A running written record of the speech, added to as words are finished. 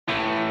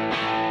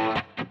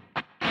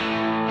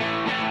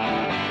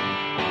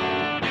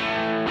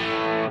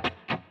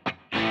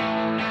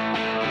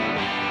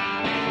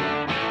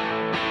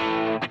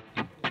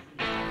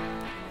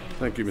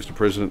Thank you, Mr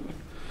President.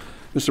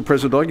 Mr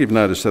President, I give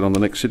notice that on the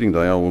next sitting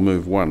day I will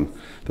move 1,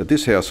 that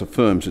this House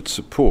affirms its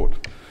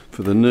support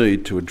for the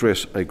need to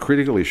address a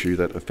critical issue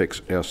that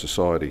affects our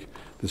society,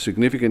 the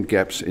significant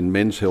gaps in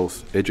men's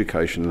health,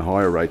 education and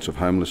higher rates of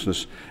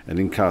homelessness and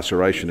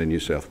incarceration in New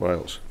South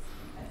Wales.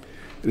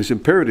 It is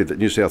imperative that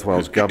New South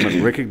Wales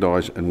Government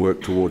recognise and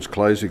work towards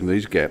closing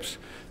these gaps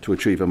to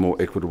achieve a more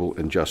equitable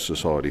and just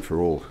society for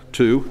all.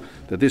 2,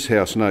 that this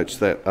House notes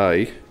that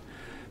A,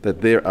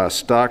 that there are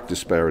stark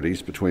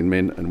disparities between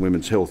men and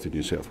women's health in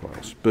New South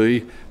Wales.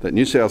 B, that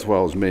New South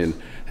Wales men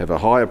have a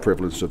higher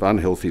prevalence of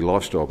unhealthy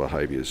lifestyle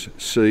behaviours.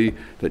 C,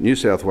 that New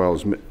South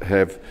Wales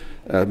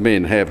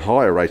men have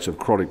higher rates of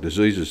chronic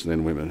diseases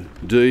than women.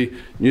 D,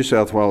 New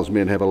South Wales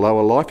men have a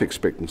lower life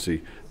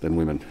expectancy than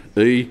women.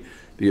 E,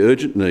 the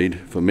urgent need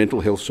for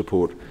mental health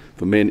support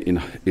for men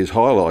is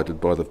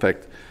highlighted by the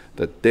fact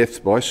that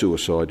death by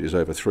suicide is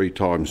over 3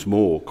 times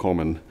more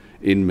common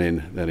in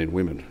men than in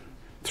women.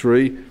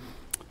 3,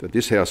 that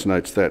this House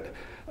notes that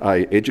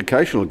A,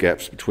 educational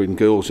gaps between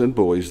girls and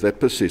boys that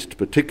persist,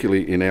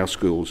 particularly in our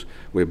schools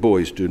where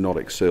boys do not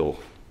excel.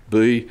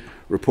 B,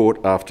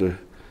 report after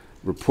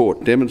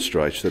report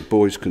demonstrates that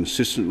boys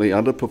consistently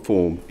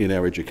underperform in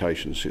our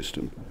education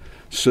system.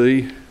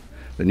 C,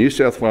 the New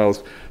South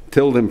Wales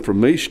Tell Them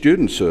From Me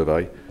student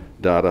survey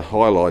data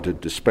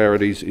highlighted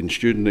disparities in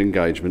student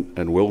engagement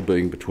and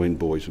well-being between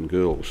boys and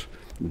girls.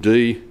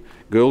 D,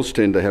 girls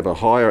tend to have a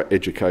higher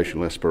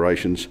educational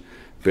aspirations,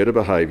 better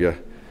behaviour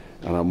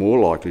and are more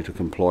likely to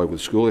comply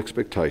with school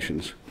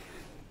expectations.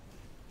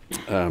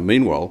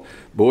 Meanwhile,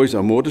 boys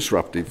are more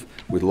disruptive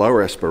with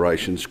lower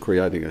aspirations,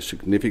 creating a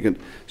significant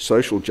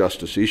social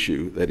justice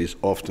issue that is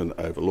often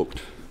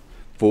overlooked.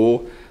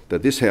 4,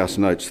 that this House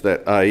notes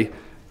that A,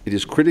 it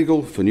is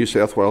critical for New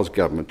South Wales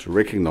Government to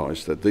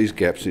recognise that these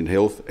gaps in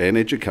health and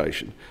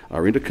education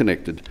are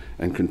interconnected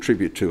and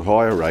contribute to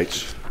higher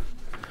rates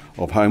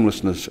of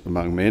homelessness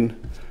among men.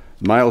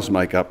 Males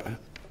make up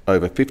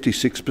over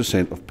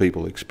 56% of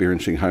people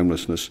experiencing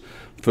homelessness,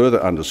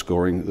 further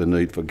underscoring the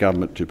need for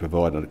government to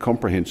provide a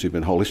comprehensive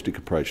and holistic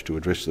approach to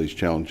address these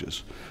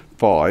challenges.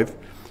 5,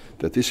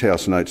 that this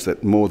House notes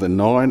that more than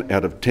 9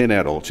 out of 10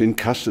 adults in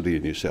custody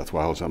in New South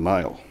Wales are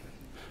male.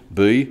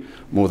 B,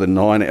 more than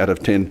 9 out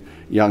of 10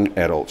 young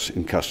adults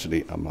in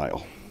custody are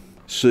male.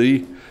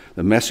 C,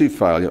 the massive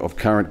failure of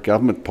current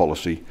government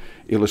policy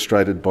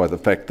illustrated by the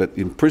fact that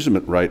the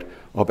imprisonment rate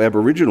of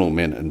Aboriginal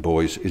men and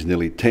boys is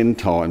nearly 10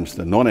 times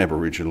the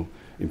non-Aboriginal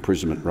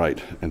imprisonment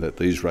rate, and that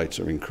these rates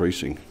are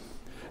increasing.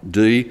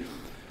 D,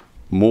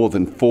 more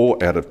than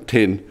 4 out of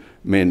 10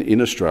 men in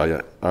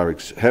Australia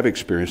have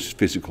experienced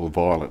physical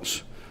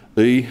violence.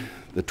 E,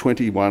 the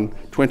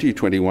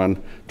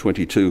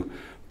 2021-22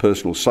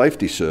 Personal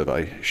Safety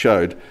Survey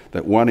showed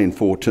that 1 in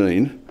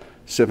 14,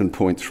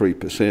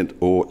 7.3%,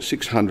 or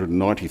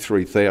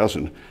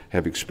 693,000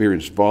 have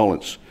experienced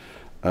violence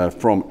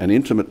from an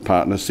intimate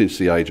partner since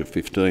the age of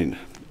 15.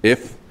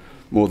 F,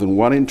 more than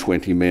 1 in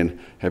 20 men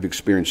have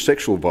experienced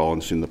sexual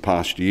violence in the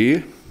past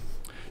year.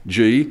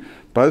 G,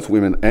 both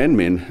women and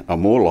men are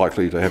more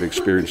likely to have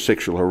experienced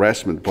sexual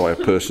harassment by a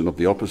person of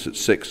the opposite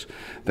sex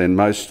than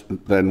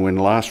when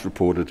last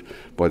reported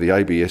by the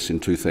ABS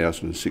in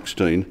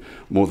 2016.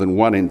 More than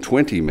 1 in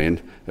 20 men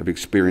have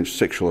experienced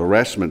sexual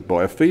harassment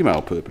by a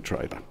female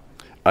perpetrator.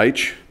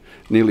 H,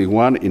 nearly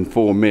 1 in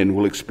 4 men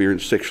will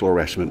experience sexual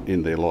harassment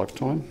in their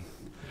lifetime.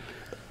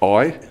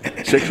 I,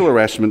 sexual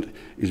harassment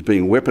is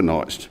being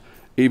weaponised,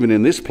 even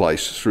in this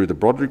place through the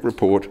Broderick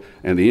Report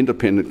and the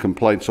Independent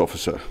Complaints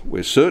Officer,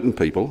 where certain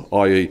people,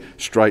 i.e.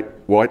 straight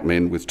white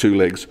men with 2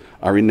 legs,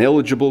 are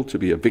ineligible to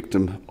be a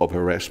victim of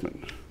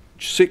harassment.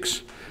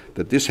 6,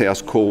 that this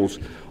House calls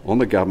on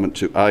the government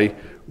to A,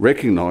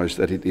 recognise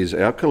that it is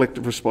our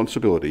collective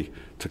responsibility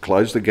to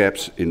close the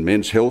gaps in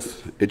men's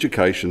health,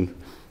 education,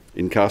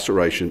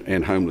 incarceration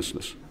and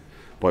homelessness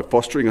by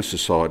fostering a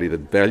society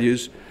that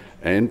values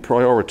and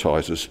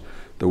prioritises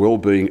the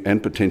well-being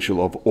and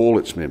potential of all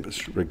its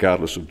members,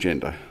 regardless of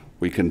gender.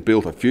 We can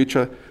build a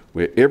future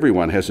where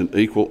everyone has an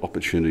equal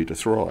opportunity to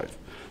thrive.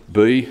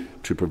 B,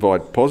 to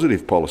provide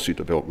positive policy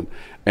development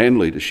and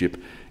leadership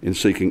in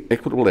seeking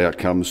equitable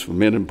outcomes for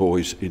men and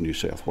boys in New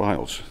South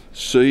Wales.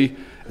 C,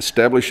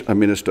 establish a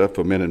Minister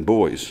for Men and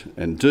Boys.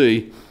 And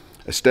D,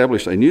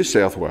 establish a New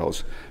South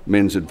Wales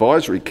Men's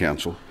Advisory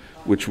Council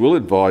which will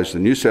advise the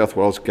New South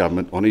Wales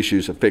Government on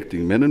issues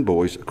affecting men and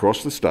boys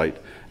across the state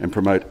and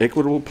promote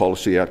equitable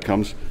policy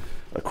outcomes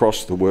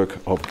across the work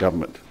of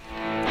government.